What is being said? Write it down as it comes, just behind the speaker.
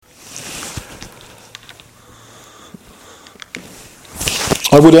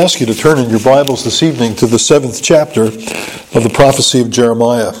I would ask you to turn in your Bibles this evening to the 7th chapter of the prophecy of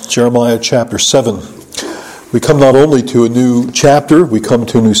Jeremiah, Jeremiah chapter 7. We come not only to a new chapter, we come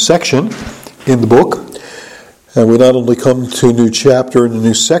to a new section in the book. And we not only come to a new chapter and a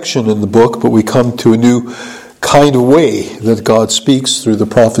new section in the book, but we come to a new kind of way that God speaks through the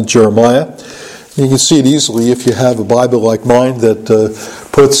prophet Jeremiah. You can see it easily if you have a Bible like mine that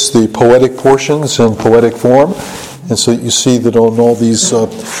puts the poetic portions in poetic form. And so you see that on all these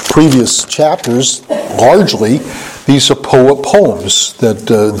previous chapters, largely, these are poems that,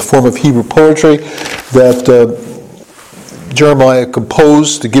 in the form of Hebrew poetry, that Jeremiah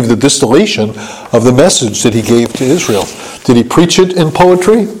composed to give the distillation of the message that he gave to Israel. Did he preach it in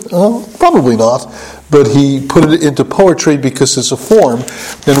poetry? Probably not. But he put it into poetry because it's a form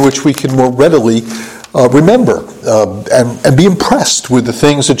in which we can more readily remember and be impressed with the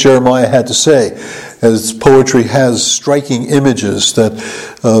things that Jeremiah had to say, as poetry has striking images that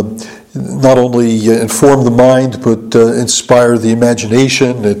not only inform the mind but inspire the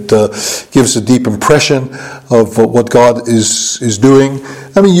imagination. It gives a deep impression of what God is doing.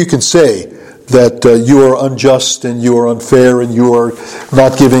 I mean, you can say that you are unjust and you are unfair and you are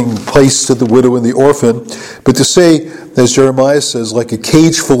not giving place to the widow and the orphan, but to say, as Jeremiah says, like a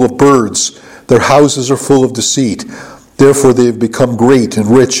cage full of birds, their houses are full of deceit. Therefore they have become great and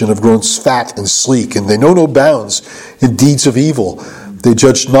rich and have grown fat and sleek, and they know no bounds in deeds of evil. They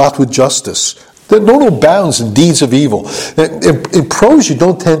judge not with justice. There know no bounds in deeds of evil. In prose, you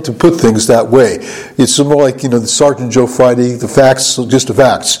don't tend to put things that way. It's more like, the Sergeant Joe Friday, the facts are just the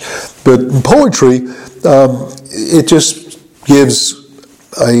facts. But in poetry, it just gives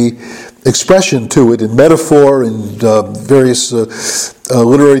a expression to it in metaphor and various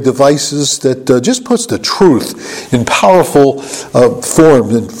literary devices that just puts the truth in powerful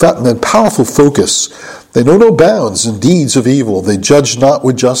form and powerful focus. They know no bounds in deeds of evil. They judge not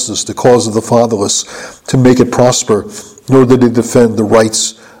with justice the cause of the fatherless to make it prosper, nor do they defend the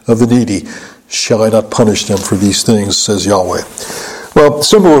rights of the needy. Shall I not punish them for these things, says Yahweh. Well,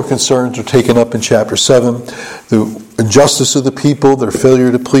 similar concerns are taken up in chapter 7. The injustice of the people, their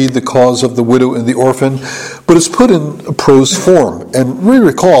failure to plead the cause of the widow and the orphan, but it's put in a prose form. And we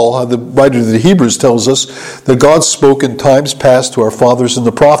recall how the writer of the Hebrews tells us that God spoke in times past to our fathers and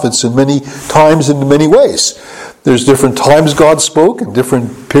the prophets in many times and in many ways. There's different times God spoke in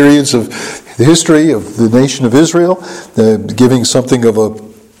different periods of the history of the nation of Israel, giving something of a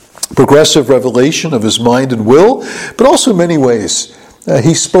progressive revelation of his mind and will, but also in many ways.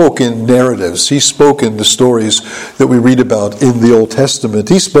 He spoke in narratives. He spoke in the stories that we read about in the Old Testament.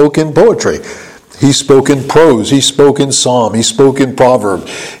 He spoke in poetry. He spoke in prose. He spoke in psalm. He spoke in proverb.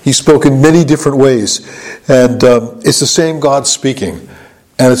 He spoke in many different ways. And it's the same God speaking.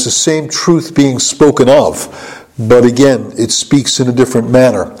 And it's the same truth being spoken of. But again, it speaks in a different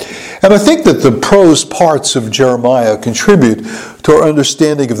manner. And I think that the prose parts of Jeremiah contribute to our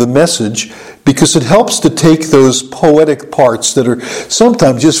understanding of the message because it helps to take those poetic parts that are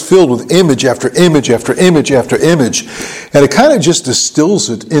sometimes just filled with image after image after image after image, and it kind of just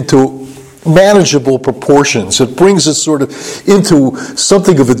distills it into manageable proportions. It brings it sort of into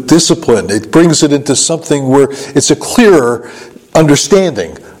something of a discipline. It brings it into something where it's a clearer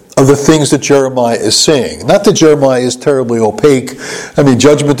understanding of the things that Jeremiah is saying. Not that Jeremiah is terribly opaque. I mean,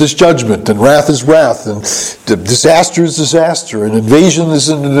 judgment is judgment, and wrath is wrath, and disaster is disaster, and invasion is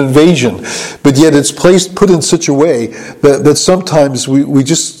an invasion. But yet it's put in such a way that sometimes we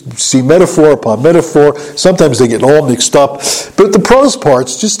just see metaphor upon metaphor. Sometimes they get all mixed up. But the prose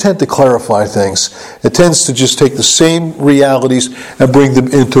parts just tend to clarify things. It tends to just take the same realities and bring them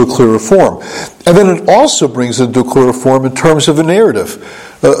into a clearer form. And then it also brings it into a clearer form in terms of a narrative.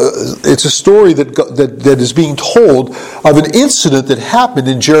 It's a story that is being told of an incident that happened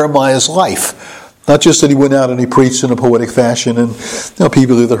in Jeremiah's life. Not just that he went out and he preached in a poetic fashion and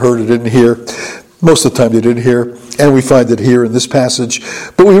people either heard or didn't hear. Most of the time they didn't hear. And we find it here in this passage.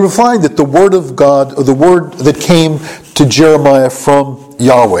 But we will find that the word of God, or the word that came to Jeremiah from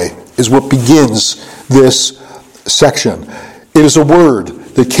Yahweh, is what begins this section. It is a word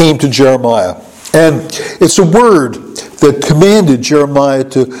that came to Jeremiah. And it's a word that commanded Jeremiah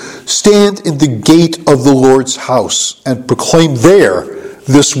to stand in the gate of the Lord's house and proclaim there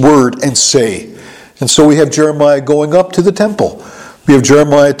this word and say. And so we have Jeremiah going up to the temple. We have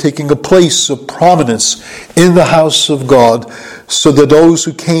Jeremiah taking a place of prominence in the house of God so that those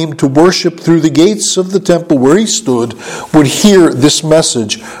who came to worship through the gates of the temple where he stood would hear this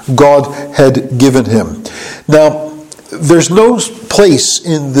message God had given him. Now, there's no place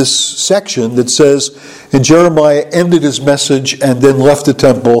in this section that says, and Jeremiah ended his message and then left the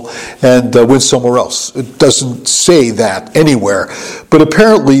temple and went somewhere else. It doesn't say that anywhere. But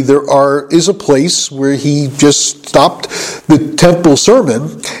apparently there is a place where he just stopped the temple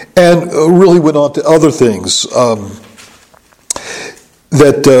sermon and really went on to other things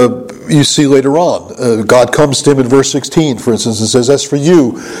that you see later on. God comes to him in verse 16, for instance, and says, "As for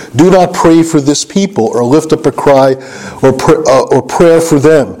you, do not pray for this people, or lift up a cry or prayer for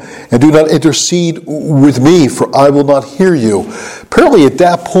them, and do not intercede with me, for I will not hear you." Apparently at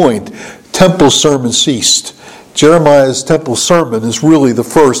that point, temple sermon ceased. Jeremiah's temple sermon is really the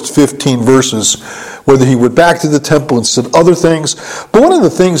first 15 verses, whether he went back to the temple and said other things. But one of the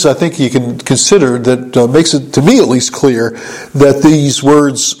things I think you can consider that makes it, to me at least, clear that these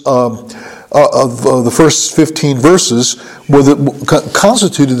words of the first 15 verses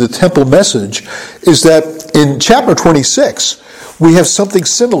constituted the temple message is that in chapter 26, we have something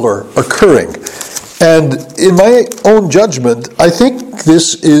similar occurring. And in my own judgment, I think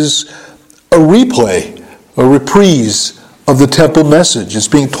this is a replay, a reprise of the temple message. It's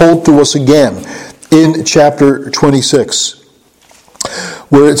being told to us again in chapter 26,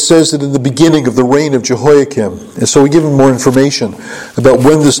 where it says that in the beginning of the reign of Jehoiakim. And so we give him more information about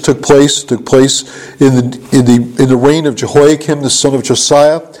when this took place. It took place in the reign of Jehoiakim, the son of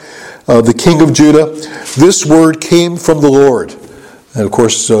Josiah, the king of Judah. This word came from the Lord. And of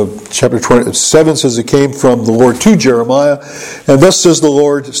course, chapter 27 says it came from the Lord to Jeremiah. And thus says the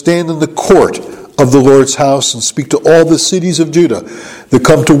Lord, "Stand in the court of the Lord's house and speak to all the cities of Judah that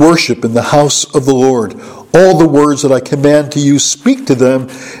come to worship in the house of the Lord. All the words that I command to you, speak to them,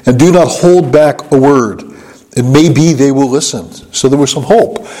 and do not hold back a word. And maybe they will listen." So there was some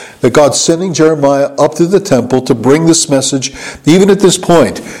hope that God's sending Jeremiah up to the temple to bring this message. Even at this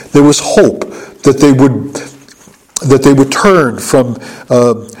point, there was hope that they would turn from,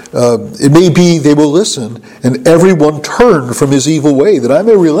 it may be they will listen, and everyone turn from his evil way, that I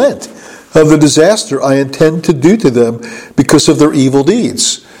may relent of the disaster I intend to do to them because of their evil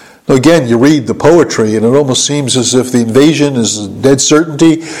deeds. Now again, you read the poetry, and it almost seems as if the invasion is a dead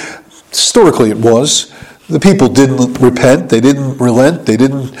certainty. Historically it was. The people didn't repent, they didn't relent,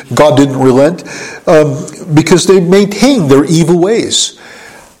 God didn't relent, because they maintained their evil ways.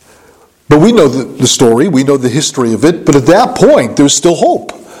 But we know the story, we know the history of it, but at that point there's still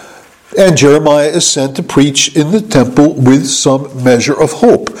hope. And Jeremiah is sent to preach in the temple with some measure of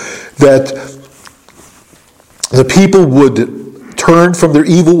hope that the people would turn from their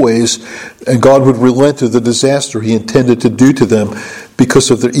evil ways and God would relent of the disaster he intended to do to them because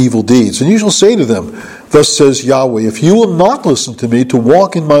of their evil deeds. And you shall say to them, "Thus says Yahweh, if you will not listen to me to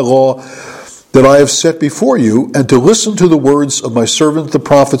walk in my law that I have set before you, and to listen to the words of my servant the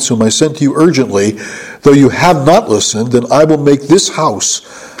prophets whom I sent to you urgently, though you have not listened, then I will make this house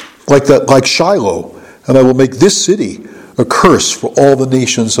like Shiloh, and I will make this city a curse for all the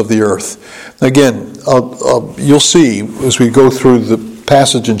nations of the earth." Again, you'll see as we go through the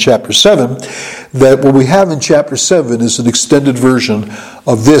passage in chapter 7 that what we have in chapter 7 is an extended version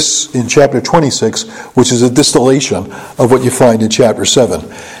of this in chapter 26, which is a distillation of what you find in chapter 7.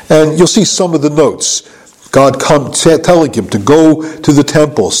 And you'll see some of the notes. God telling him to go to the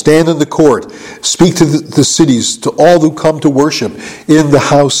temple, stand in the court, speak to the cities, to all who come to worship in the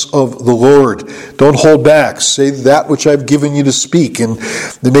house of the Lord. Don't hold back. Say that which I've given you to speak. And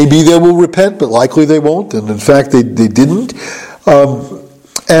maybe they will repent, but likely they won't. And in fact, they didn't.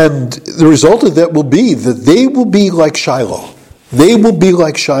 And the result of that will be that they will be like Shiloh. They will be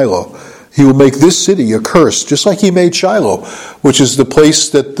like Shiloh. He will make this city a curse, just like he made Shiloh, which is the place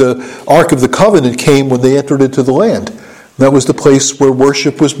that the Ark of the Covenant came when they entered into the land. That was the place where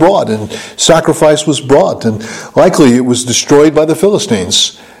worship was brought and sacrifice was brought, and likely it was destroyed by the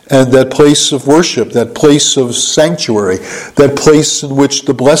Philistines. And that place of worship, that place of sanctuary, that place in which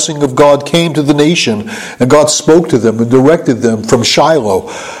the blessing of God came to the nation, and God spoke to them and directed them from Shiloh,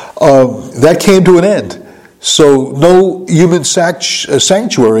 that came to an end. So no human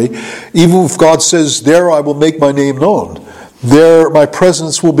sanctuary, even if God says, "There I will make my name known, there my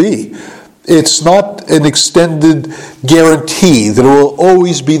presence will be." It's not an extended guarantee that it will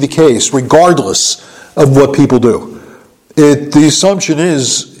always be the case, regardless of what people do. The assumption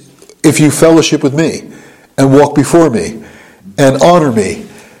is, if you fellowship with me and walk before me and honor me,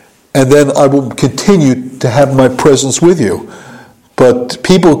 and then I will continue to have my presence with you. But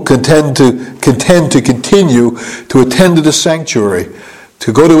people contend to continue to attend to the sanctuary,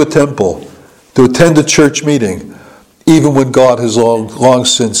 to go to a temple, to attend a church meeting, even when God has long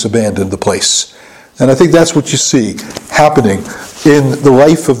since abandoned the place. And I think that's what you see happening in the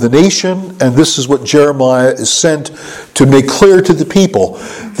life of the nation, and this is what Jeremiah is sent to make clear to the people,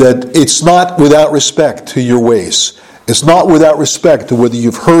 that it's not without respect to your ways. It's not without respect to whether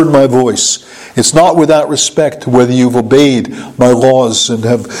you've heard my voice. It's not without respect to whether you've obeyed my laws and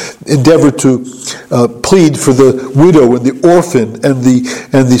have endeavored to plead for the widow and the orphan and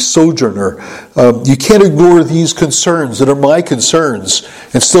the sojourner. You can't ignore these concerns that are my concerns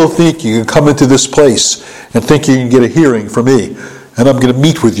and still think you can come into this place and think you can get a hearing from me and I'm going to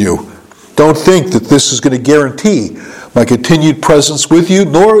meet with you. Don't think that this is going to guarantee my continued presence with you,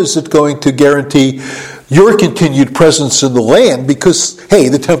 nor is it going to guarantee your continued presence in the land, because, hey,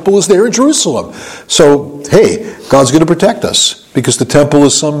 the temple is there in Jerusalem. So, hey, God's going to protect us because the temple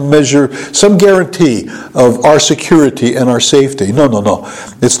is some measure, some guarantee of our security and our safety. No.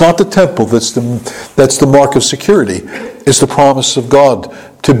 It's not the temple that's the mark of security. It's the promise of God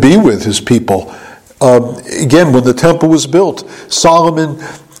to be with his people. Again, when the temple was built, Solomon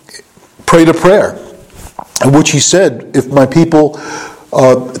prayed a prayer in which he said, if my people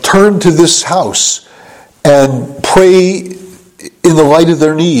turn to this house and pray in the light of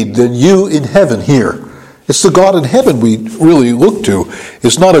their need, then you in heaven hear. It's the God in heaven we really look to.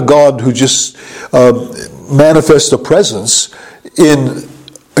 It's not a God who just manifests a presence in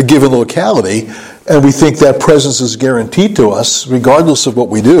a given locality, and we think that presence is guaranteed to us regardless of what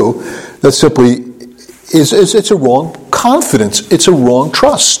we do. That simply it's a wrong confidence. It's a wrong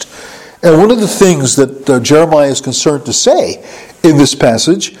trust. And one of the things that Jeremiah is concerned to say in this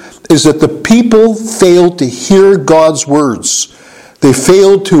passage is that the people failed to hear God's words. They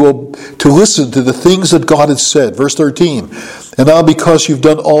failed to listen to the things that God had said. Verse 13, and now because you've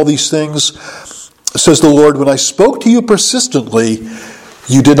done all these things, says the Lord, when I spoke to you persistently,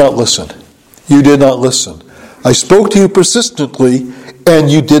 you did not listen. You did not listen. I spoke to you persistently, and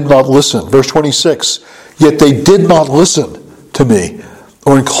you did not listen. Verse 26, yet they did not listen to me,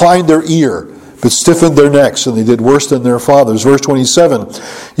 or incline their ear, but stiffened their necks, and they did worse than their fathers. Verse 27,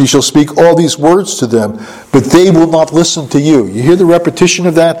 you shall speak all these words to them, but they will not listen to you. You hear the repetition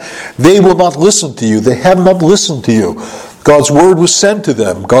of that? They will not listen to you. They have not listened to you. God's word was sent to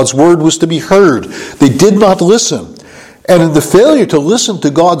them. God's word was to be heard. They did not listen. And in the failure to listen to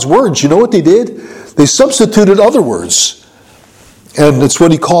God's words, you know what they did? They substituted other words. And it's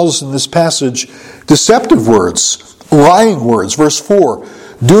what he calls in this passage deceptive words, lying words. Verse 4,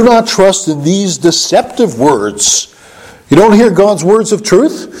 do not trust in these deceptive words. You don't hear God's words of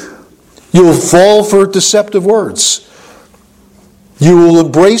truth? You'll fall for deceptive words. You will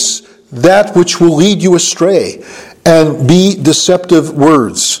embrace that which will lead you astray and be deceptive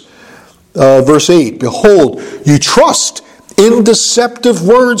words. Verse 8, behold, you trust in deceptive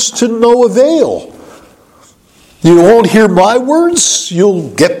words to no avail. You won't hear my words, you'll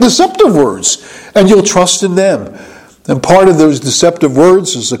get deceptive words, and you'll trust in them. And part of those deceptive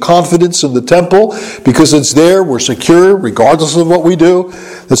words is the confidence in the temple, because it's there, we're secure, regardless of what we do.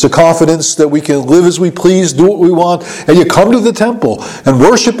 It's a confidence that we can live as we please, do what we want, and you come to the temple and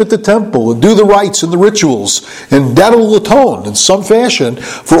worship at the temple and do the rites and the rituals, and that will atone in some fashion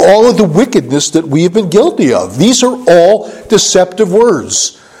for all of the wickedness that we have been guilty of. These are all deceptive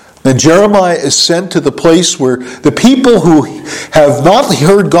words. And Jeremiah is sent to the place where the people who have not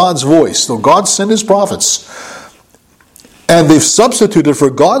heard God's voice, though God sent his prophets, and they've substituted for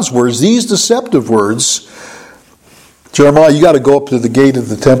God's words these deceptive words. Jeremiah, you got to go up to the gate of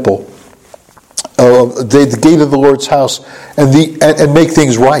the temple, the gate of the Lord's house, and make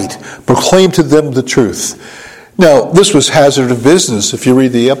things right. Proclaim to them the truth. Now, this was hazard of business if you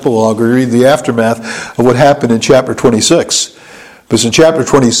read the epilogue or read the aftermath of what happened in chapter 26. Because in chapter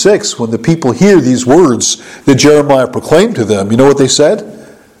 26, when the people hear these words that Jeremiah proclaimed to them, you know what they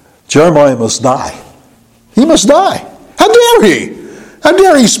said? Jeremiah must die. He must die. How dare he? How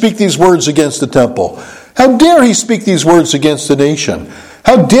dare he speak these words against the temple? How dare he speak these words against the nation?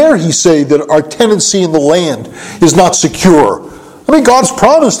 How dare he say that our tenancy in the land is not secure? I mean, God's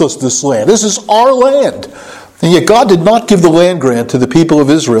promised us this land. This is our land. And yet God did not give the land grant to the people of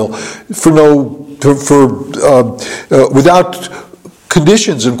Israel without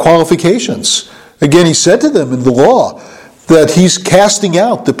conditions and qualifications. Again, he said to them in the law that he's casting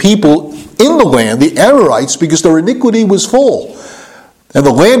out the people in the land, the Amorites, because their iniquity was full. And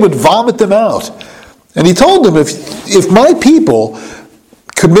the land would vomit them out. And he told them, if my people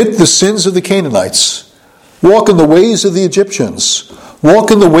commit the sins of the Canaanites, walk in the ways of the Egyptians,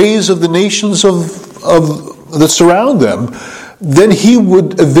 walk in the ways of the nations that surround them, then he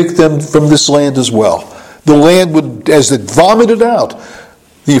would evict them from this land as well. The land would, as it vomited out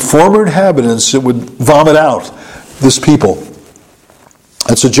the former inhabitants, it would vomit out this people.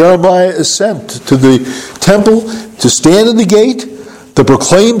 And so Jeremiah is sent to the temple to stand in the gate, to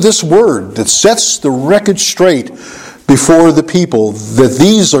proclaim this word that sets the record straight before the people, that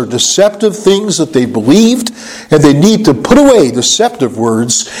these are deceptive things that they believed, and they need to put away deceptive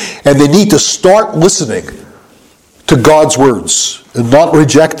words, and they need to start listening to God's words, and not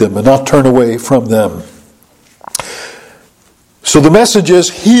reject them, and not turn away from them. So the message is,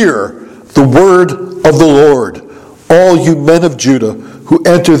 hear the word of the Lord, all you men of Judah who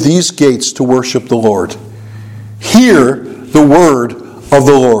enter these gates to worship the Lord. Hear the word of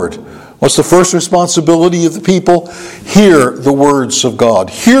the Lord. What's the first responsibility of the people? Hear the words of God.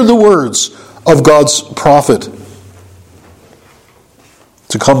 Hear the words of God's prophet.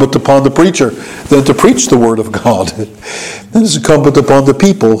 It's incumbent upon the preacher then to preach the word of God. Then it's incumbent upon the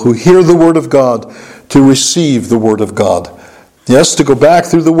people who hear the word of God to receive the word of God. Yes, to go back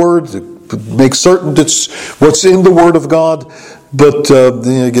through the word, to make certain that's what's in the word of God. But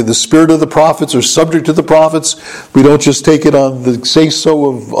again, the spirit of the prophets are subject to the prophets. We don't just take it on the say-so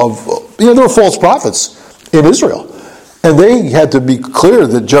of there were false prophets in Israel. And they had to be clear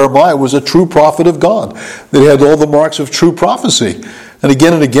that Jeremiah was a true prophet of God. They had all the marks of true prophecy. And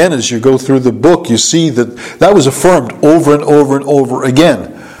again, as you go through the book, you see that was affirmed over and over and over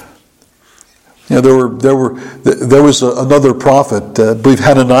again. There was another prophet, I believe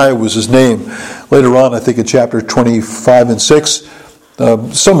Hananiah was his name. Later on, I think in chapter 25 and 6,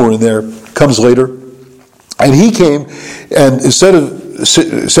 somewhere in there, comes later. And he came, and instead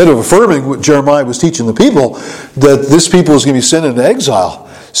of affirming what Jeremiah was teaching the people, that this people is going to be sent into exile,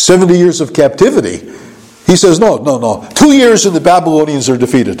 70 years of captivity, he says, no. 2 years and the Babylonians are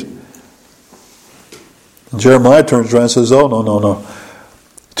defeated. And Jeremiah turns around and says, no.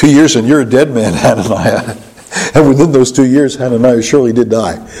 2 years and you're a dead man, Hananiah. And within those 2 years, Hananiah surely did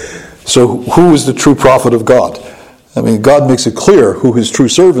die. So who is the true prophet of God? I mean, God makes it clear who his true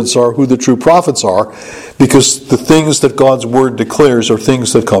servants are, who the true prophets are, because the things that God's word declares are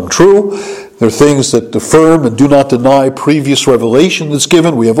things that come true. They're things that affirm and do not deny previous revelation that's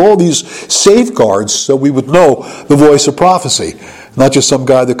given. We have all these safeguards so we would know the voice of prophecy. Not just some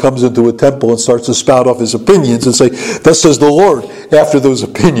guy that comes into a temple and starts to spout off his opinions and say, thus says the Lord, after those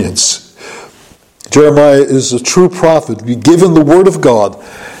opinions. Jeremiah is a true prophet, given the word of God,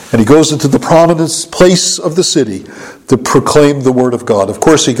 and he goes into the prominent place of the city to proclaim the word of God. Of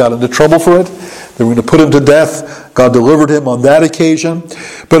course, he got into trouble for it. They were going to put him to death. God delivered him on that occasion.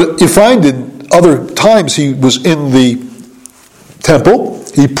 But you find in other times he was in the temple.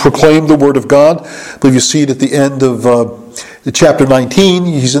 He proclaimed the word of God. I believe you see it at the end of chapter 19.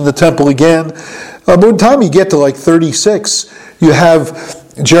 He's in the temple again. By the time you get to like 36, you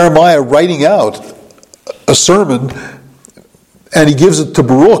have Jeremiah writing out a sermon, and he gives it to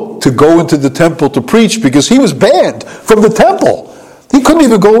Baruch to go into the temple to preach because he was banned from the temple. He couldn't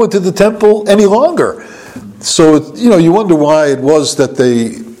even go into the temple any longer. So, you wonder why it was that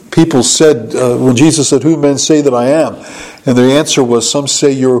people said, when Jesus said, who men say that I am? And their answer was, some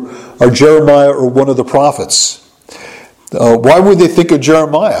say you are Jeremiah or one of the prophets. Why would they think of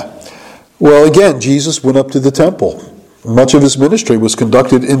Jeremiah? Well, again, Jesus went up to the temple. Much of his ministry was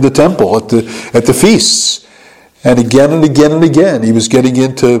conducted in the temple at the feasts. And again, he was getting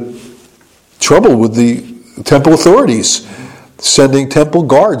into trouble with the temple authorities, sending temple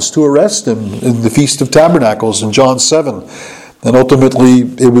guards to arrest him in the Feast of Tabernacles in John 7. And ultimately,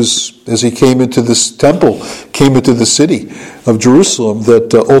 it was as he came into this temple, came into the city of Jerusalem,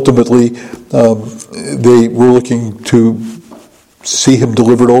 that ultimately they were looking to see him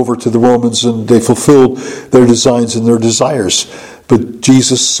delivered over to the Romans, and they fulfilled their designs and their desires. But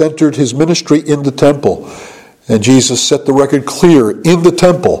Jesus centered his ministry in the temple. And Jesus set the record clear in the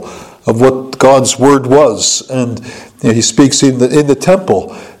temple of what God's word was. And he speaks in the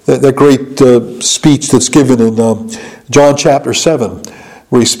temple, that great speech that's given in John chapter 7,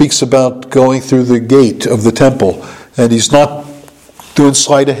 where he speaks about going through the gate of the temple. And he's not doing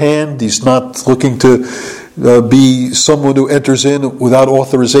sleight of hand. He's not looking to be someone who enters in without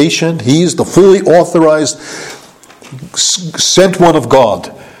authorization. He's the fully authorized, sent one of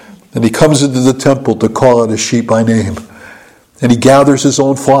God. And he comes into the temple to call out his sheep by name. And he gathers his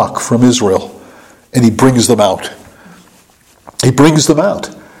own flock from Israel. And he brings them out. He brings them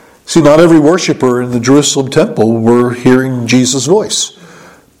out. See, not every worshiper in the Jerusalem temple were hearing Jesus' voice.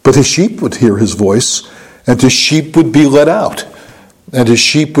 But his sheep would hear his voice. And his sheep would be led out. And his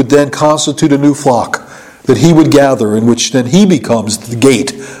sheep would then constitute a new flock that he would gather, in which then he becomes the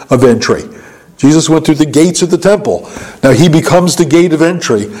gate of entry. Jesus went through the gates of the temple. Now he becomes the gate of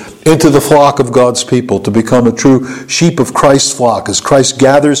entry into the flock of God's people, to become a true sheep of Christ's flock, as Christ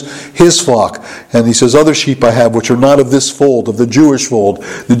gathers his flock. And he says, other sheep I have which are not of this fold, of the Jewish fold.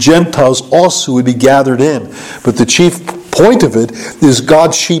 The Gentiles also would be gathered in. But the chief point of it is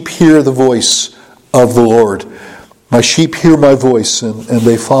God's sheep hear the voice of the Lord. My sheep hear my voice, and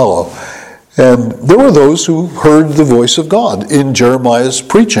they follow. And there were those who heard the voice of God in Jeremiah's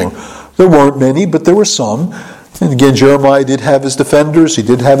preaching. There weren't many, but there were some. And again, Jeremiah did have his defenders, he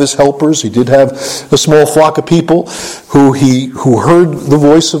did have his helpers, he did have a small flock of people who heard the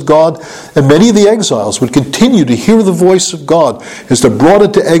voice of God. And many of the exiles would continue to hear the voice of God as they're brought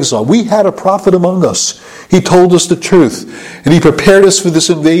into exile. We had a prophet among us. He told us the truth, and he prepared us for this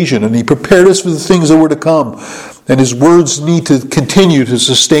invasion, and he prepared us for the things that were to come. And his words need to continue to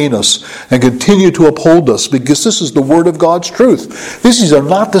sustain us and continue to uphold us, because this is the word of God's truth. These are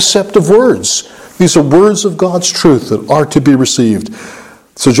not deceptive words. These are words of God's truth that are to be received.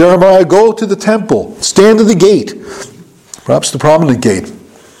 So Jeremiah, go to the temple, stand at the gate, perhaps the prominent gate.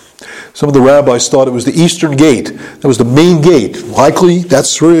 Some of the rabbis thought it was the eastern gate. That was the main gate. Likely,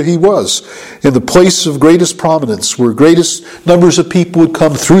 that's where he was, in the place of greatest prominence, where greatest numbers of people would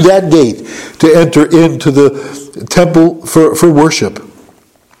come through that gate to enter into the temple for worship.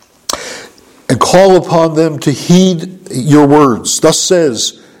 And call upon them to heed your words. Thus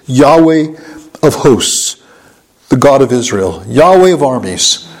says Yahweh of hosts, the God of Israel. Yahweh of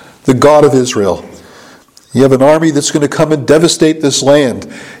armies, the God of Israel. You have an army that's going to come and devastate this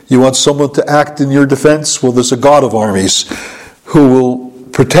land. You want someone to act in your defense? Well, there's a God of armies who will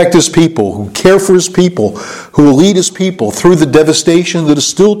protect his people, who care for his people, who will lead his people through the devastation that is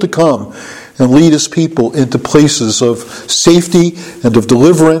still to come, and lead his people into places of safety and of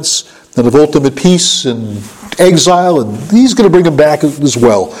deliverance and of ultimate peace and exile, and he's going to bring them back as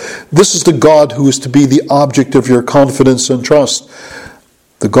well. This is the God who is to be the object of your confidence and trust.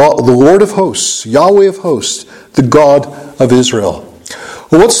 The Lord of hosts, Yahweh of hosts, the God of Israel.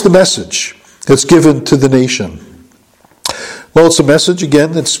 Well, what's the message that's given to the nation? Well, it's a message,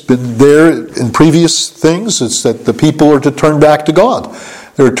 again, that's been there in previous things. It's that the people are to turn back to God.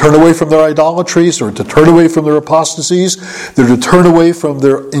 They're to turn away from their idolatries, they're to turn away from their apostasies, they're to turn away from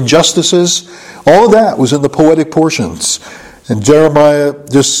their injustices. All of that was in the poetic portions. And Jeremiah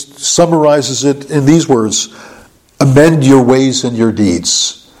just summarizes it in these words: amend your ways and your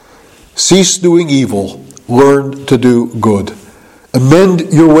deeds. Cease doing evil, learn to do good.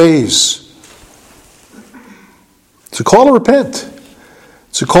 Amend your ways. It's a call to repent.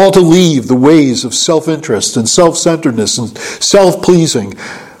 It's a call to leave the ways of self-interest and self-centeredness and self-pleasing.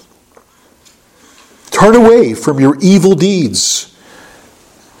 Turn away from your evil deeds.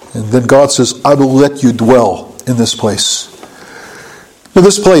 And then God says, I will let you dwell in this place. Now,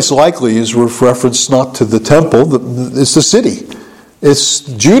 this place likely is reference not to the temple, it's the city. It's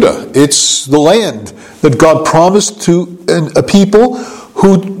Judah. It's the land that God promised to a people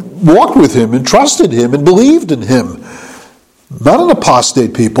who walked with him and trusted him and believed in him. Not an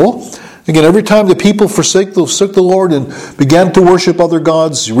apostate people. Again, every time the people forsook the Lord and began to worship other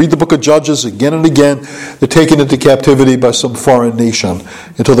gods, you read the book of Judges again and again, they're taken into captivity by some foreign nation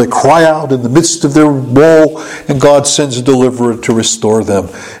until they cry out in the midst of their woe, and God sends a deliverer to restore them.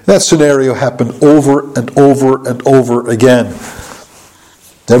 That scenario happened over and over and over again.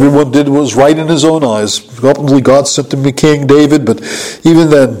 Everyone did what was right in his own eyes. Ultimately, God sent them to King David, but even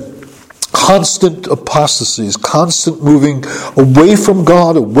then, constant apostasies, constant moving away from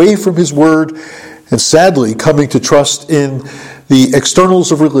God, away from his word, and sadly coming to trust in the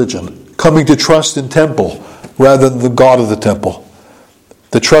externals of religion, coming to trust in temple rather than the God of the temple,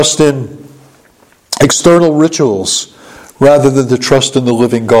 the trust in external rituals rather than the trust in the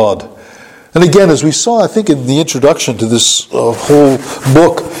living God. And again, as we saw, I think in the introduction to this whole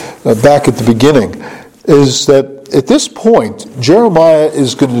book back at the beginning, is that at this point, Jeremiah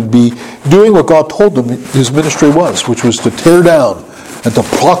is going to be doing what God told him his ministry was, which was to tear down and to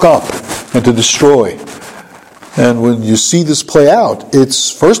pluck up and to destroy. And when you see this play out,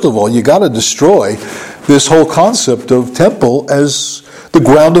 it's, first of all, you got to destroy this whole concept of temple as the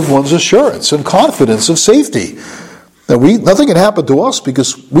ground of one's assurance and confidence of safety. Now, nothing can happen to us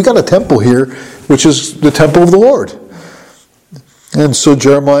because we got a temple here, which is the temple of the Lord. And so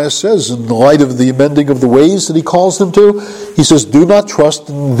Jeremiah says, in the light of the amending of the ways that he calls them to, he says, do not trust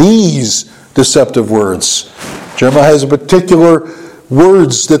in these deceptive words. Jeremiah has a particular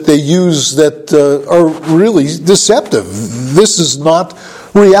words that they use that are really deceptive. This is not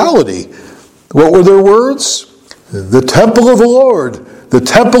reality. What were their words? The temple of the Lord, the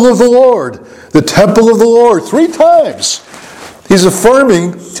temple of the Lord, the temple of the Lord. 3 times He's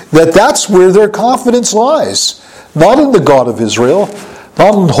affirming that that's where their confidence lies. Not in the God of Israel,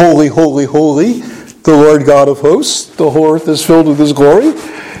 not in holy, holy, holy, the Lord God of hosts. The whole earth is filled with His glory.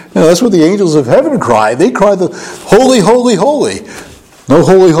 That's what the angels of heaven cry. They cry the holy, holy, holy. No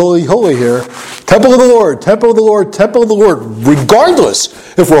holy, holy, holy here. Temple of the Lord, temple of the Lord, temple of the Lord. Regardless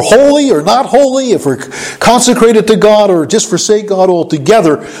if we're holy or not holy, if we're consecrated to God or just forsake God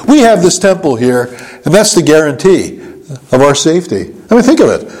altogether, we have this temple here, and that's the guarantee of our safety. I mean, think of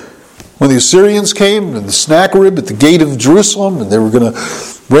it. When the Assyrians came and the Sennacherib at the gate of Jerusalem, and they were going to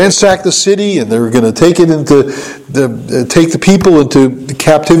ransack the city, and they were going to take the people into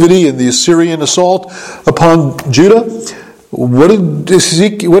captivity in the Assyrian assault upon Judah. What did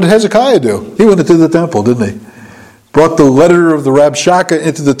Hezekiah do? He went into the temple, didn't he? Brought the letter of the Rabshakeh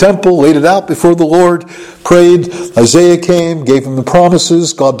into the temple, laid it out before the Lord, prayed. Isaiah came, gave him the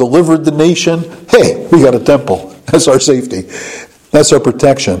promises. God delivered the nation. Hey, we got a temple. That's our safety. That's our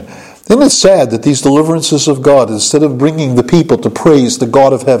protection. Isn't it sad that these deliverances of God, instead of bringing the people to praise the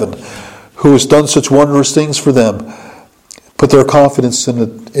God of heaven, who has done such wondrous things for them, put their confidence in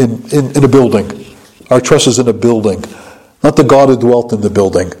a building. Our trust is in a building, not the God who dwelt in the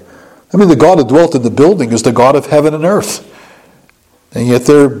building. I mean, the God who dwelt in the building is the God of heaven and earth. And yet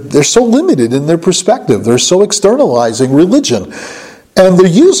they're so limited in their perspective. They're so externalizing religion. And they're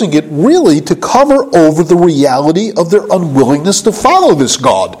using it really to cover over the reality of their unwillingness to follow this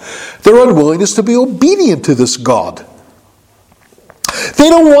God. Their unwillingness to be obedient to this God. They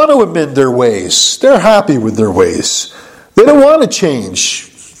don't want to amend their ways. They're happy with their ways. They don't want to change.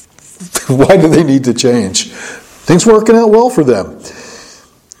 Why do they need to change? Things working out well for them.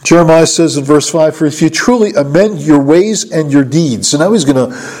 Jeremiah says in verse 5, "For if you truly amend your ways and your deeds," and now he's going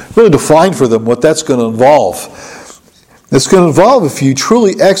to really define for them what that's going to involve. It's going to involve if you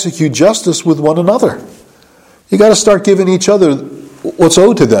truly execute justice with one another. You got to start giving each other what's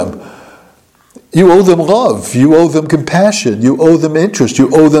owed to them. You owe them love. You owe them compassion. You owe them interest. You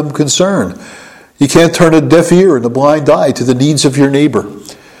owe them concern. You can't turn a deaf ear and a blind eye to the needs of your neighbor.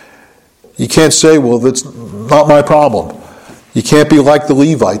 You can't say, well, that's not my problem. You can't be like the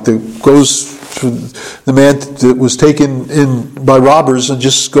Levite that goes to the man that was taken in by robbers and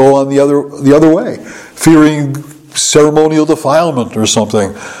just go on the other way, fearing ceremonial defilement or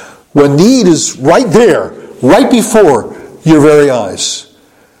something, when need is right there, right before your very eyes.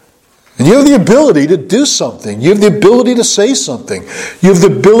 And you have the ability to do something. You have the ability to say something. You have the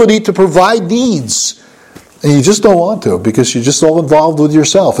ability to provide needs. And you just don't want to, because you're just all involved with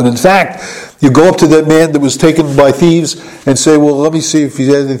yourself. And in fact, you go up to that man that was taken by thieves and say, well, let me see if he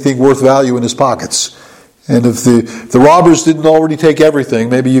has anything worth value in his pockets. And if the robbers didn't already take everything,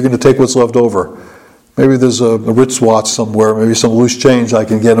 maybe you're going to take what's left over. Maybe there's a Ritz watch somewhere, maybe some loose change I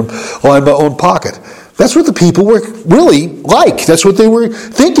can get them in my own pocket. That's what the people were really like. That's what they were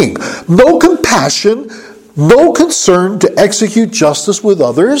thinking. No compassion, no concern to execute justice with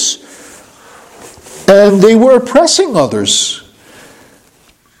others. And they were oppressing others.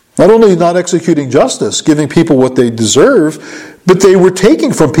 Not only not executing justice, giving people what they deserve, but they were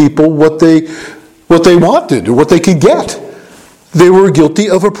taking from people what they wanted or what they could get. They were guilty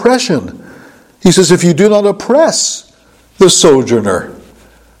of oppression. He says, if you do not oppress the sojourner,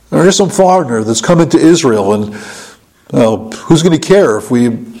 there is some foreigner that's come into Israel, and who's going to care if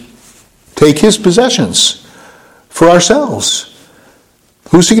we take his possessions for ourselves?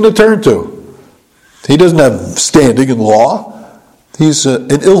 Who's he going to turn to? He doesn't have standing in law. He's an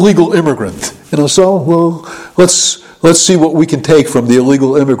illegal immigrant. Let's see what we can take from the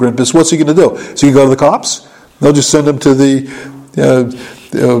illegal immigrant. Because what's he going to do? So you go to the cops? They'll just send him to the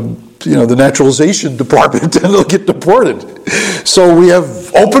naturalization department, and they'll get deported. So we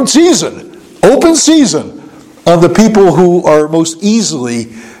have open season on the people who are most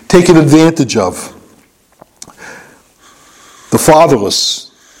easily taken advantage of. The fatherless.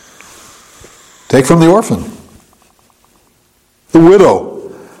 Take from the orphan. The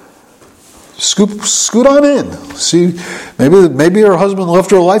widow. Scoot on in. See, maybe her husband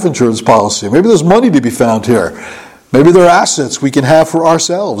left her a life insurance policy. Maybe there's money to be found here. Maybe there are assets we can have for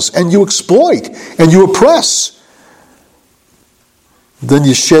ourselves. And you exploit and you oppress. Then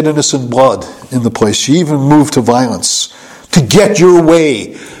you shed innocent blood in the place. You even move to violence to get your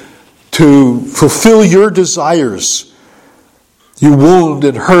way, to fulfill your desires. You wound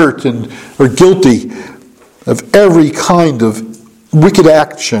and hurt and are guilty of every kind of wicked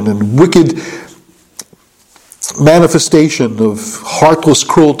action and wicked manifestation of heartless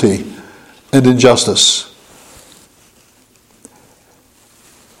cruelty and injustice.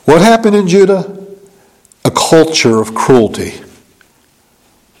 What happened in Judah? A culture of cruelty.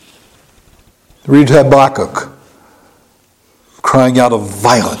 Read Habakkuk. crying out of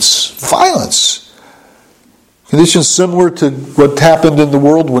violence. Violence. Conditions similar to what happened in the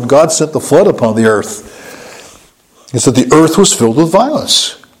world when God sent the flood upon the earth. Is that the earth was filled with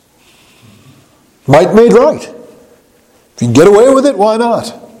violence. Might made right. If you can get away with it, why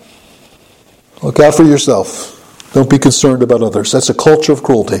not? Look out for yourself. Don't be concerned about others. That's a culture of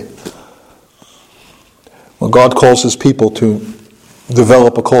cruelty. When God calls his people to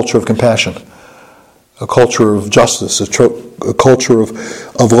develop a culture of compassion, a culture of justice, a culture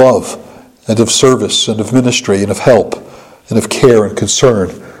of love and of service and of ministry and of help and of care and concern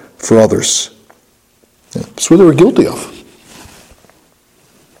for others. That's what they were guilty of.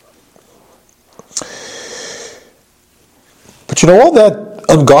 But all that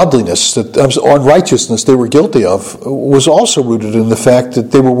ungodliness, that unrighteousness they were guilty of was also rooted in the fact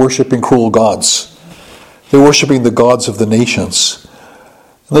that they were worshiping cruel gods. They were worshiping the gods of the nations.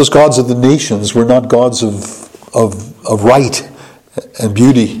 And those gods of the nations were not gods of right and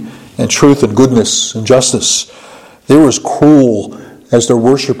beauty and truth and goodness and justice. They were as cruel as their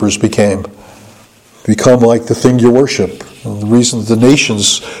worshippers become like the thing you worship. And the reason the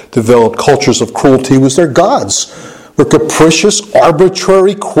nations developed cultures of cruelty was their gods were capricious,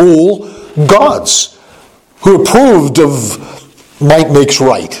 arbitrary, cruel gods who approved of might makes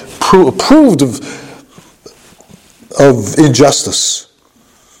right, approved of injustice.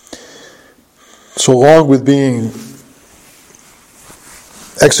 So along with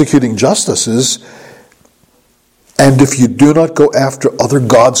executing justice, and if you do not go after other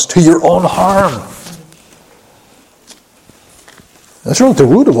gods to your own harm. That's really the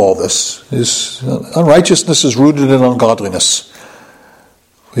root of all this. Unrighteousness is rooted in ungodliness.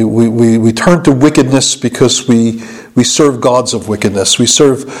 We turn to wickedness because we serve gods of wickedness. We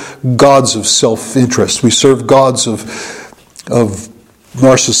serve gods of self-interest. We serve gods of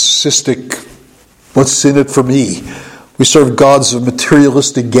narcissistic, what's in it for me? We serve gods of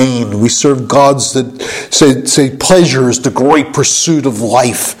materialistic gain. We serve gods that say pleasure is the great pursuit of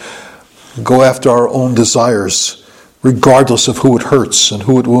life. Go after our own desires, regardless of who it hurts and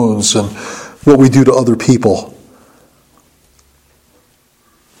who it wounds and what we do to other people.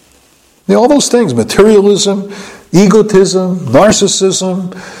 All those things, materialism, egotism,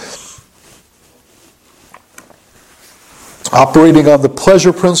 narcissism, operating on the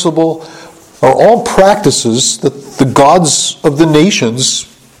pleasure principle, are all practices that the gods of the nations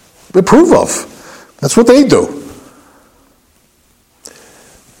approve of. That's what they do.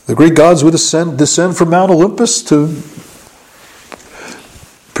 The Greek gods would descend from Mount Olympus to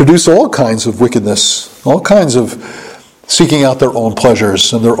produce all kinds of wickedness, all kinds of seeking out their own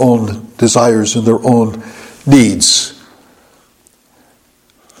pleasures and their own desires and their own needs.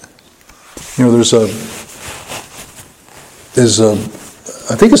 There's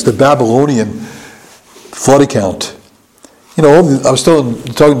I think it's the Babylonian flood account. I was talking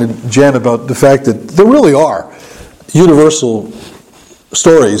to Jen about the fact that there really are universal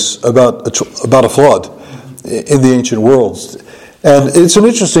stories about a flood in the ancient world. And it's an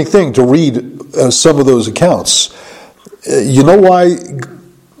interesting thing to read some of those accounts. You know why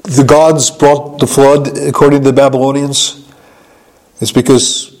the gods brought the flood according to the Babylonians? It's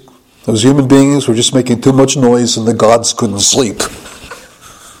because those human beings were just making too much noise and the gods couldn't sleep.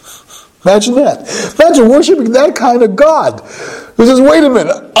 Imagine that. Imagine worshiping that kind of God who says, wait a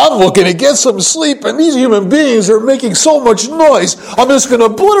minute, I'm looking to get some sleep and these human beings are making so much noise, I'm just going to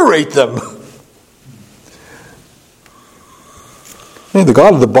obliterate them. The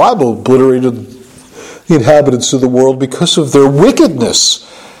God of the Bible obliterated the inhabitants of the world because of their wickedness.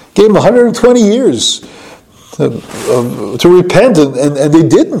 Gave them 120 years to repent, and they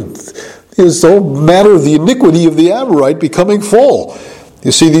didn't. It's the whole matter of the iniquity of the Amorite becoming full.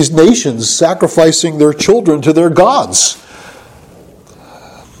 You see these nations sacrificing their children to their gods.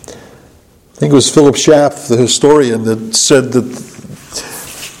 I think it was Philip Schaff, the historian, that said that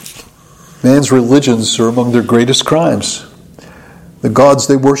man's religions are among their greatest crimes. The gods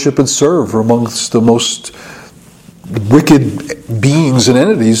they worship and serve are amongst the most wicked beings and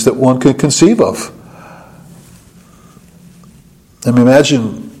entities that one could conceive of.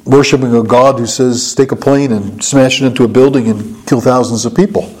 Imagine worshiping a God who says, take a plane and smash it into a building and kill thousands of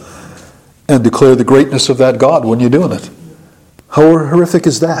people, and declare the greatness of that God when you're doing it. How horrific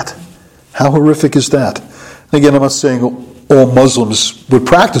is that? How horrific is that? And again, I'm not saying all Muslims would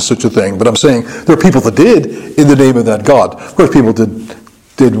practice such a thing, but I'm saying there are people that did in the name of that God. Of course, people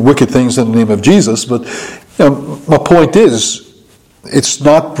did wicked things in the name of Jesus, but my point is, it's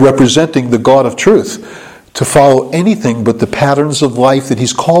not representing the God of truth to follow anything but the patterns of life that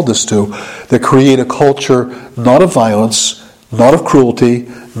He's called us to, that create a culture not of violence, not of cruelty,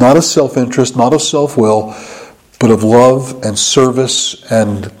 not of self-interest, not of self-will, but of love and service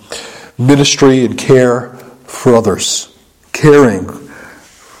and ministry and care for others, caring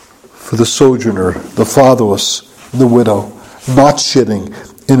for the sojourner, the fatherless, the widow, not shedding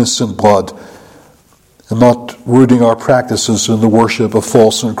innocent blood, and not rooting our practices in the worship of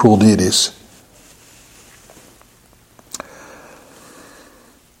false and cruel deities.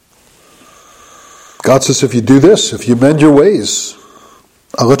 God says, if you do this, if you mend your ways,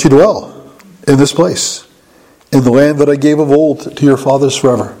 I'll let you dwell in this place, in the land that I gave of old to your fathers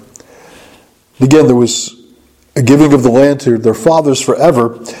forever. Again, there was a giving of the land to their fathers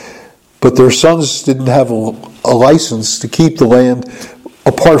forever, but their sons didn't have a license to keep the land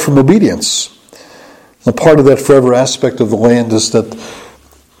apart from obedience. And part of that forever aspect of the land is that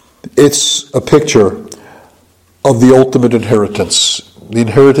it's a picture of the ultimate inheritance. The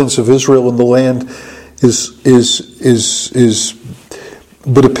inheritance of Israel in the land is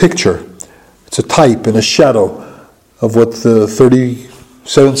but a picture. It's a type and a shadow of what the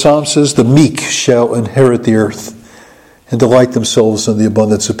 37th Psalm says, the meek shall inherit the earth and delight themselves in the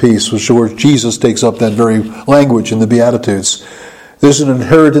abundance of peace, which where Jesus takes up that very language in the Beatitudes. There's an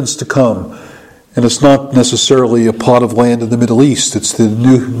inheritance to come, and it's not necessarily a plot of land in the Middle East. It's the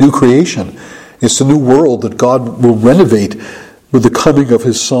new creation. It's the new world that God will renovate with the coming of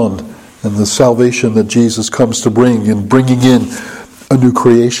His Son and the salvation that Jesus comes to bring, and bringing in a new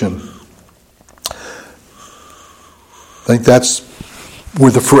creation. I think that's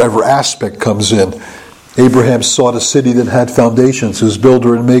where the forever aspect comes in. Abraham sought a city that had foundations, whose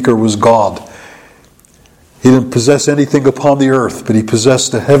builder and maker was God. He didn't possess anything upon the earth, but he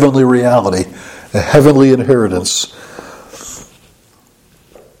possessed a heavenly reality, a heavenly inheritance.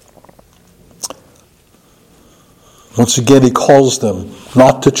 Once again, he calls them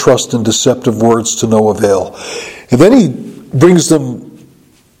not to trust in deceptive words to no avail. And then he brings them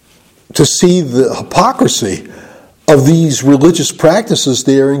to see the hypocrisy of these religious practices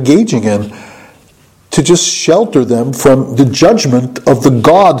they are engaging in, to just shelter them from the judgment of the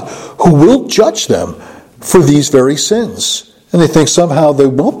God who will judge them for these very sins. And they think somehow they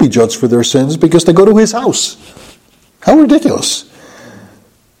won't be judged for their sins because they go to His house. How ridiculous.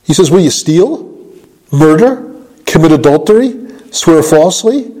 He says, will you steal, murder, commit adultery, swear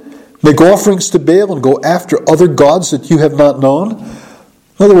falsely, make offerings to Baal, and go after other gods that you have not known?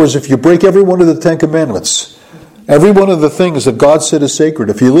 In other words, if you break every one of the Ten Commandments, every one of the things that God said is sacred,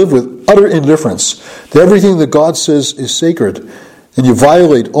 if you live with utter indifference to everything that God says is sacred, and you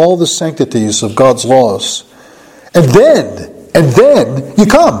violate all the sanctities of God's laws, and then you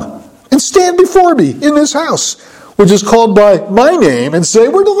come and stand before me in this house, which is called by my name, and say,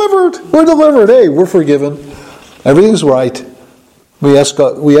 we're delivered, hey, we're forgiven, everything's right. We ask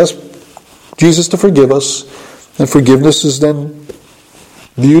Jesus to forgive us, and forgiveness is then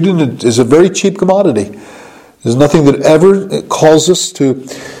viewed as a very cheap commodity. There's nothing that ever calls us to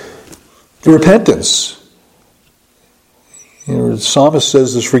repentance. The psalmist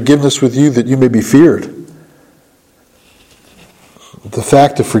says there's forgiveness with you that you may be feared. The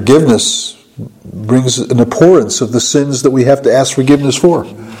fact of forgiveness brings an abhorrence of the sins that we have to ask forgiveness for.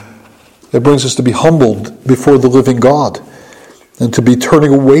 It brings us to be humbled before the living God, and to be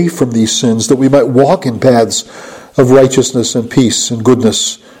turning away from these sins, that we might walk in paths of righteousness and peace and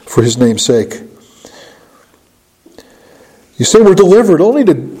goodness for His name's sake. You say we're delivered only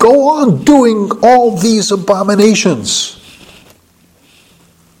to go on doing all these abominations.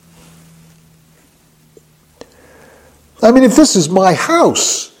 I mean, if this is my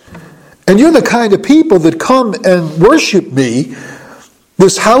house, and you're the kind of people that come and worship me,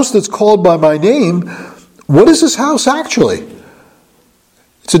 this house that's called by my name, what is this house actually?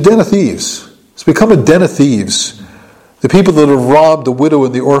 It's a den of thieves. It's become a den of thieves. The people that have robbed the widow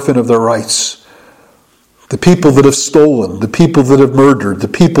and the orphan of their rights. The people that have stolen, the people that have murdered, the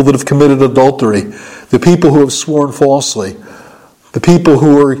people that have committed adultery, the people who have sworn falsely, the people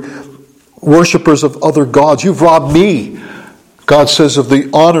who are worshippers of other gods. You've robbed me, God says, of the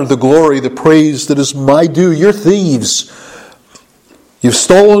honor, the glory, the praise that is my due. You're thieves. You've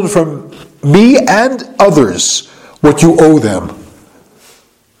stolen from me and others what you owe them.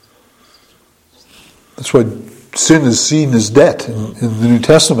 That's why sin is seen as debt in the New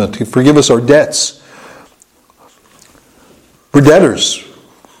Testament. To forgive us our debts. We're debtors.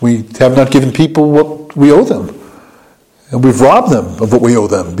 We have not given people what we owe them. And we've robbed them of what we owe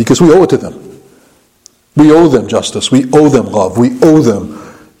them because we owe it to them. We owe them justice. We owe them love. We owe them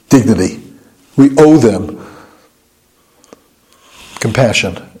dignity. We owe them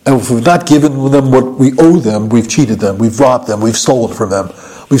compassion. And if we've not given them what we owe them, we've cheated them. We've robbed them. We've stolen from them.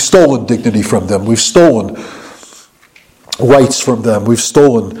 We've stolen dignity from them. We've stolen rights from them. We've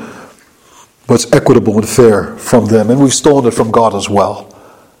stolen what's equitable and fair from them. And we've stolen it from God as well.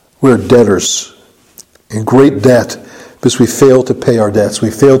 We're debtors in great debt because we fail to pay our debts.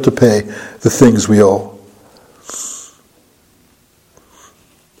 We fail to pay the things we owe.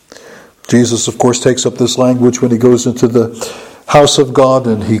 Jesus, of course, takes up this language when he goes into the house of God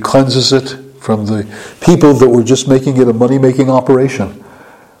and he cleanses it from the people that were just making it a money-making operation.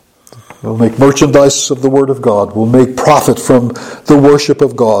 We'll make merchandise of the Word of God. We'll make profit from the worship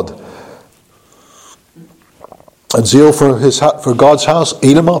of God. And zeal for God's house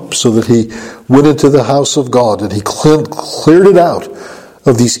ate him up so that he went into the house of God and he cleared it out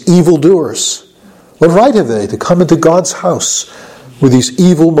of these evildoers. What right have they to come into God's house with these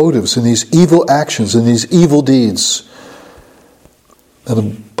evil motives and these evil actions and these evil deeds?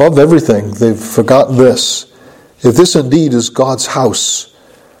 And above everything, they've forgotten this. If this indeed is God's house,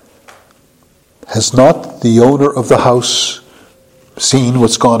 has not the owner of the house seen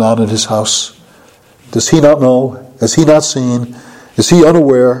what's gone on in his house? Does he not know? Has he not seen? Is he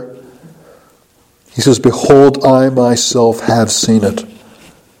unaware? He says, "Behold, I myself have seen it."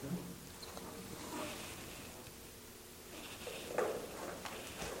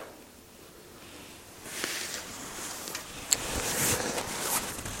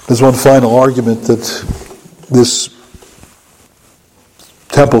 There's one final argument that this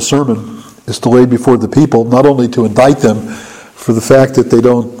temple sermon is delayed before the people, not only to indict them for the fact that they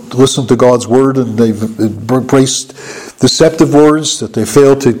don't listen to God's word and they've embraced deceptive words, that they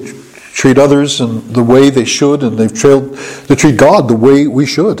fail to treat others in the way they should, and they've failed to treat God the way we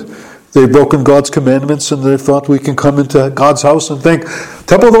should. They've broken God's commandments and they thought we can come into God's house and think,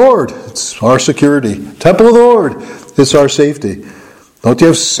 Temple of the Lord, it's our security. Temple of the Lord, it's our safety. Don't you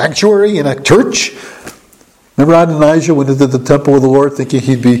have sanctuary in a church? Remember Adonijah went into the temple of the Lord thinking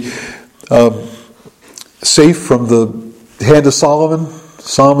he'd be safe from the hand of Solomon?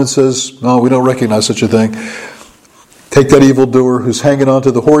 Solomon says, no, we don't recognize such a thing. Take that evildoer who's hanging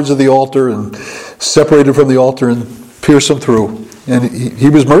onto the horns of the altar and separated from the altar and pierce him through. And he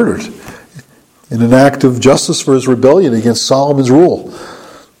was murdered in an act of justice for his rebellion against Solomon's rule.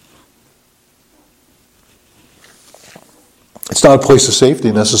 It's not a place of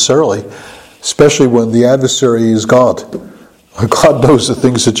safety necessarily, especially when the adversary is God. God knows the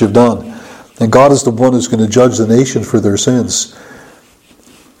things that you've done. And God is the one who's going to judge the nation for their sins.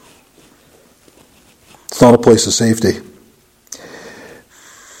 It's not a place of safety.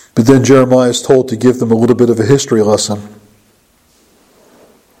 But then Jeremiah is told to give them a little bit of a history lesson.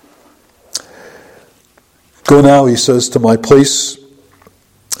 Go now, he says, to my place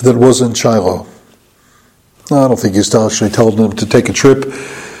that was in Shiloh. I don't think he's actually telling them to take a trip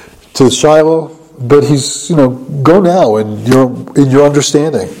to Shiloh, but he's, go now in your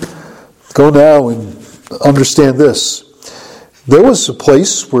understanding. Go now and understand this. There was a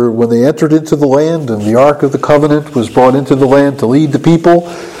place where when they entered into the land and the Ark of the Covenant was brought into the land to lead the people,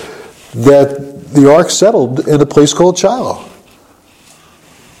 that the Ark settled in a place called Shiloh.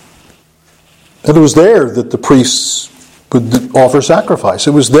 And it was there that the priests would offer sacrifice.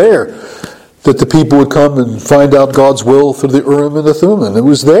 It was there that the people would come and find out God's will through the Urim and the Thummim. It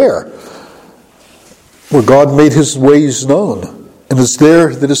was there where God made his ways known. And it's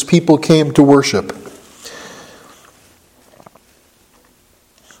there that his people came to worship.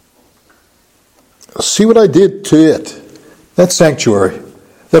 See what I did to it. That sanctuary,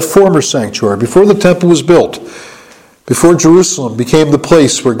 that former sanctuary, before the temple was built, before Jerusalem became the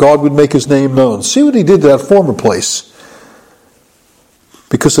place where God would make his name known. See what he did to that former place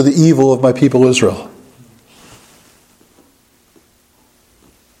because of the evil of my people Israel.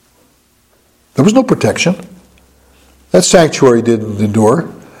 There was no protection. That sanctuary didn't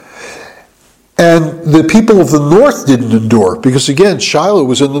endure. And the people of the north didn't endure because, again, Shiloh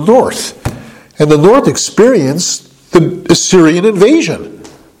was in the north. And the north experienced the Assyrian invasion.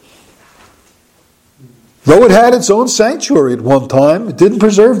 Though it had its own sanctuary at one time, it didn't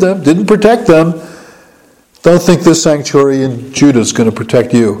preserve them, didn't protect them. Don't think this sanctuary in Judah is going to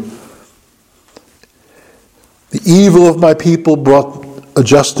protect you. The evil of my people brought a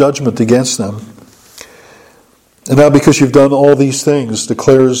just judgment against them. And now because you've done all these things,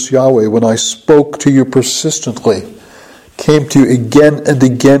 declares Yahweh, when I spoke to you persistently, came to you again and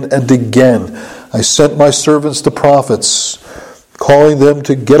again and again, I sent my servants the prophets, calling them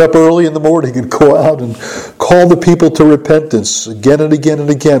to get up early in the morning and go out and call the people to repentance again and again and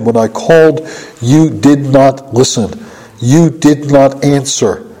again. When I called, you did not listen. You did not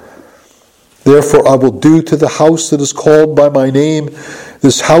answer. Therefore I will do to the house that is called by my name,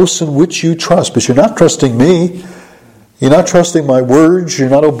 this house in which you trust. But you're not trusting me. You're not trusting my words.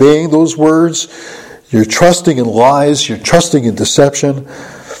 You're not obeying those words. You're trusting in lies. You're trusting in deception.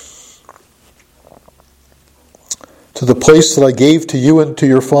 to the place that I gave to you and to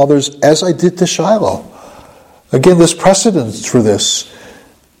your fathers, as I did to Shiloh. Again, there's precedence for this.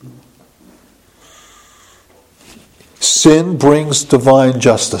 Sin brings divine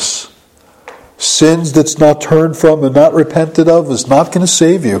justice. Sin that's not turned from and not repented of is not going to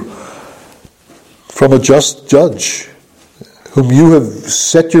save you from a just judge whom you have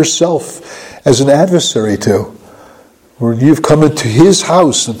set yourself as an adversary to, where you've come into his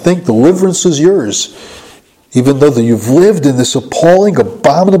house and think deliverance is yours, even though you've lived in this appalling,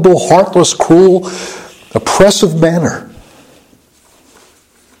 abominable, heartless, cruel, oppressive manner.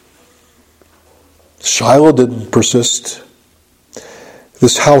 Shiloh didn't persist.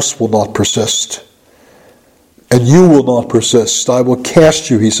 This house will not persist. And you will not persist. I will cast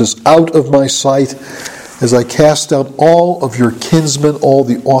you, he says, out of my sight, as I cast out all of your kinsmen, all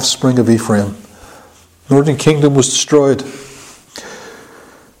the offspring of Ephraim. The northern kingdom was destroyed.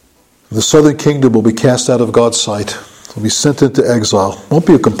 The southern kingdom will be cast out of God's sight. It will be sent into exile. It won't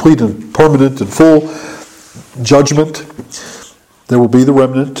be a complete and permanent and full judgment. There will be the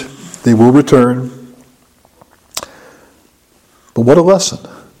remnant. They will return. But what a lesson.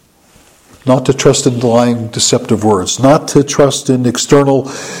 Not to trust in lying, deceptive words. Not to trust in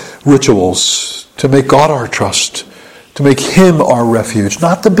external rituals. To make God our trust. To make him our refuge.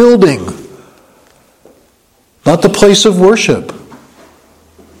 Not the building. Not the place of worship.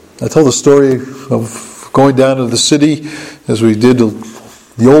 I tell the story of going down to the city, as we did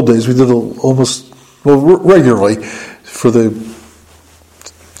the old days. We did regularly for the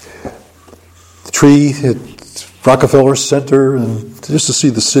tree at Rockefeller Center, and just to see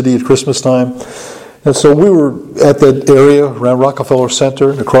the city at Christmas time. And so we were at that area around Rockefeller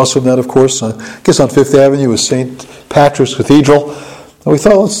Center, and across from that, of course, I guess on Fifth Avenue is St. Patrick's Cathedral. And we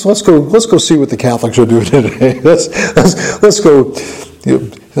thought, let's go see what the Catholics are doing today. Let's go.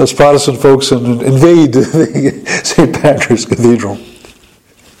 Those Protestant folks and invade St. Patrick's Cathedral.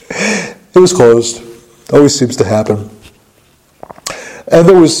 It was closed. Always seems to happen. And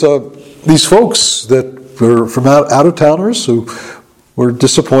there was these folks that were from out-of-towners who were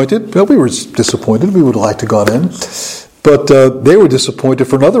disappointed. Well, we were disappointed. We would have liked to have gone in. But they were disappointed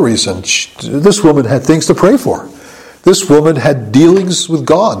for another reason. This woman had things to pray for. This woman had dealings with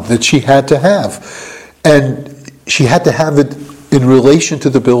God that she had to have. And she had to have it in relation to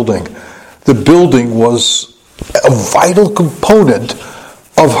the building. The building was a vital component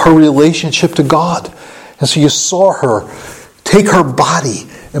of her relationship to God. And so you saw her take her body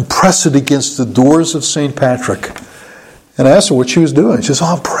and press it against the doors of St. Patrick. And I asked her what she was doing. She says,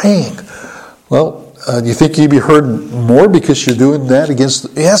 I'm praying. Well, do you think you'd be heard more because you're doing that against...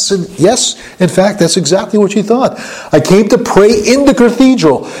 Yes, in fact, that's exactly what she thought. I came to pray in the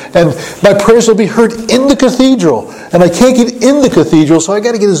cathedral, and my prayers will be heard in the cathedral. And I can't get in the cathedral, so I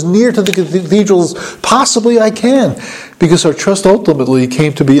got to get as near to the cathedral as possibly I can, because our trust ultimately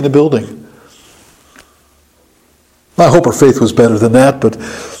came to be in the building. I hope her faith was better than that, but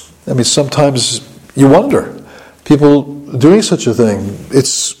sometimes you wonder. People doing such a thing, it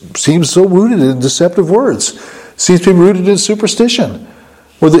seems so rooted in deceptive words. It seems to be rooted in superstition.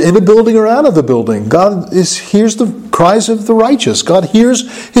 Whether in the building or out of the building, God hears the cries of the righteous. God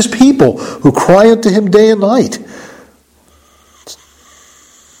hears his people who cry unto him day and night.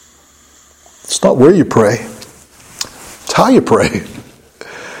 It's not where you pray. It's how you pray.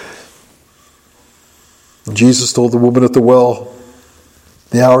 Jesus told the woman at the well,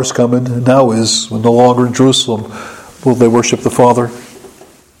 the hour is coming, and now is, when no longer in Jerusalem will they worship the Father.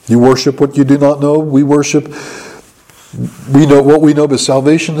 You worship what you do not know. We know what we know, but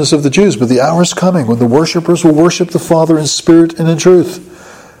salvation is of the Jews. But the hour is coming when the worshipers will worship the Father in spirit and in truth.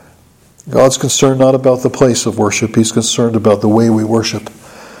 God's concerned not about the place of worship. He's concerned about the way we worship.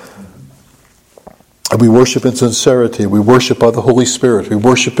 And we worship in sincerity. We worship by the Holy Spirit. We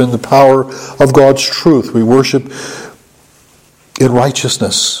worship in the power of God's truth. We worship in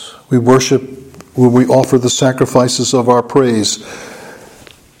righteousness. We worship when we offer the sacrifices of our praise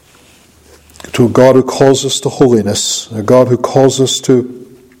to a God who calls us to holiness, a God who calls us to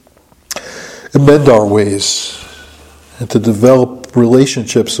amend our ways and to develop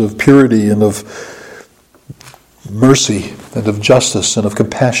relationships of purity and of mercy and of justice and of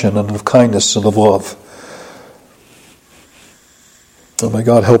compassion and of kindness and of love. Oh, may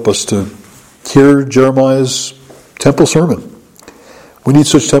God help us to hear Jeremiah's temple sermon. We need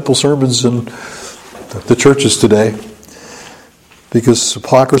such temple sermons in the churches today, because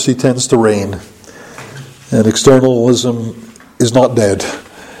hypocrisy tends to reign and externalism is not dead.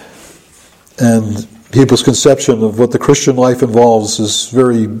 And people's conception of what the Christian life involves is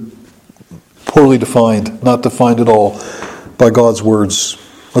very poorly defined, not defined at all by God's words.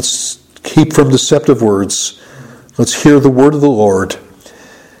 Let's keep from deceptive words. Let's hear the word of the Lord,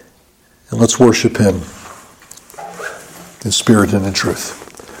 and let's worship him in spirit and in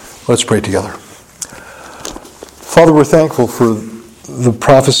truth. Let's pray together. Father, we're thankful for the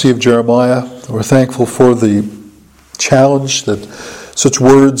prophecy of Jeremiah. We're thankful for the challenge that such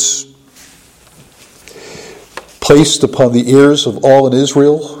words placed upon the ears of all in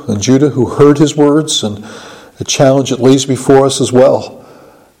Israel and Judah who heard his words, and a challenge it lays before us as well,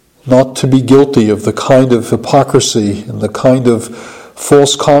 not to be guilty of the kind of hypocrisy and the kind of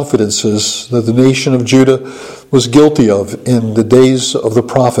false confidences that the nation of Judah was guilty of in the days of the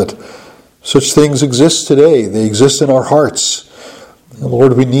prophet. Such things exist today. They exist in our hearts. And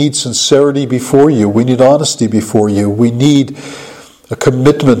Lord, we need sincerity before you. We need honesty before you. We need a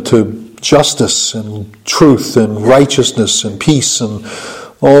commitment to justice and truth and righteousness and peace and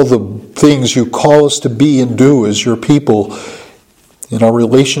all the things you call us to be and do as your people in our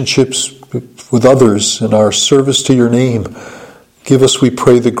relationships with others, in our service to your name. Give us, we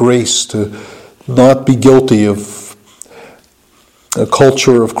pray, the grace to not be guilty of a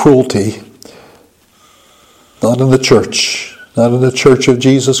culture of cruelty. Not in the church. Not in the church of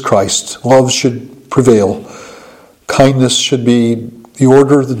Jesus Christ. Love should prevail. Kindness should be the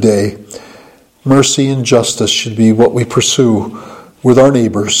order of the day. Mercy and justice should be what we pursue with our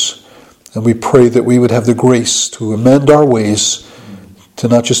neighbors. And we pray that we would have the grace to amend our ways, to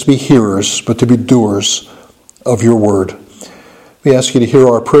not just be hearers, but to be doers of your word. We ask you to hear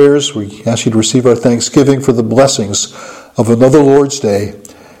our prayers. We ask you to receive our thanksgiving for the blessings of another Lord's Day.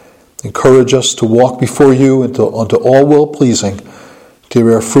 Encourage us to walk before you unto all well-pleasing, to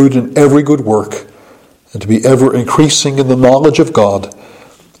bear fruit in every good work, and to be ever increasing in the knowledge of God,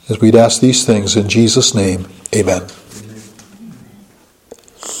 as we'd ask these things in Jesus' name. Amen.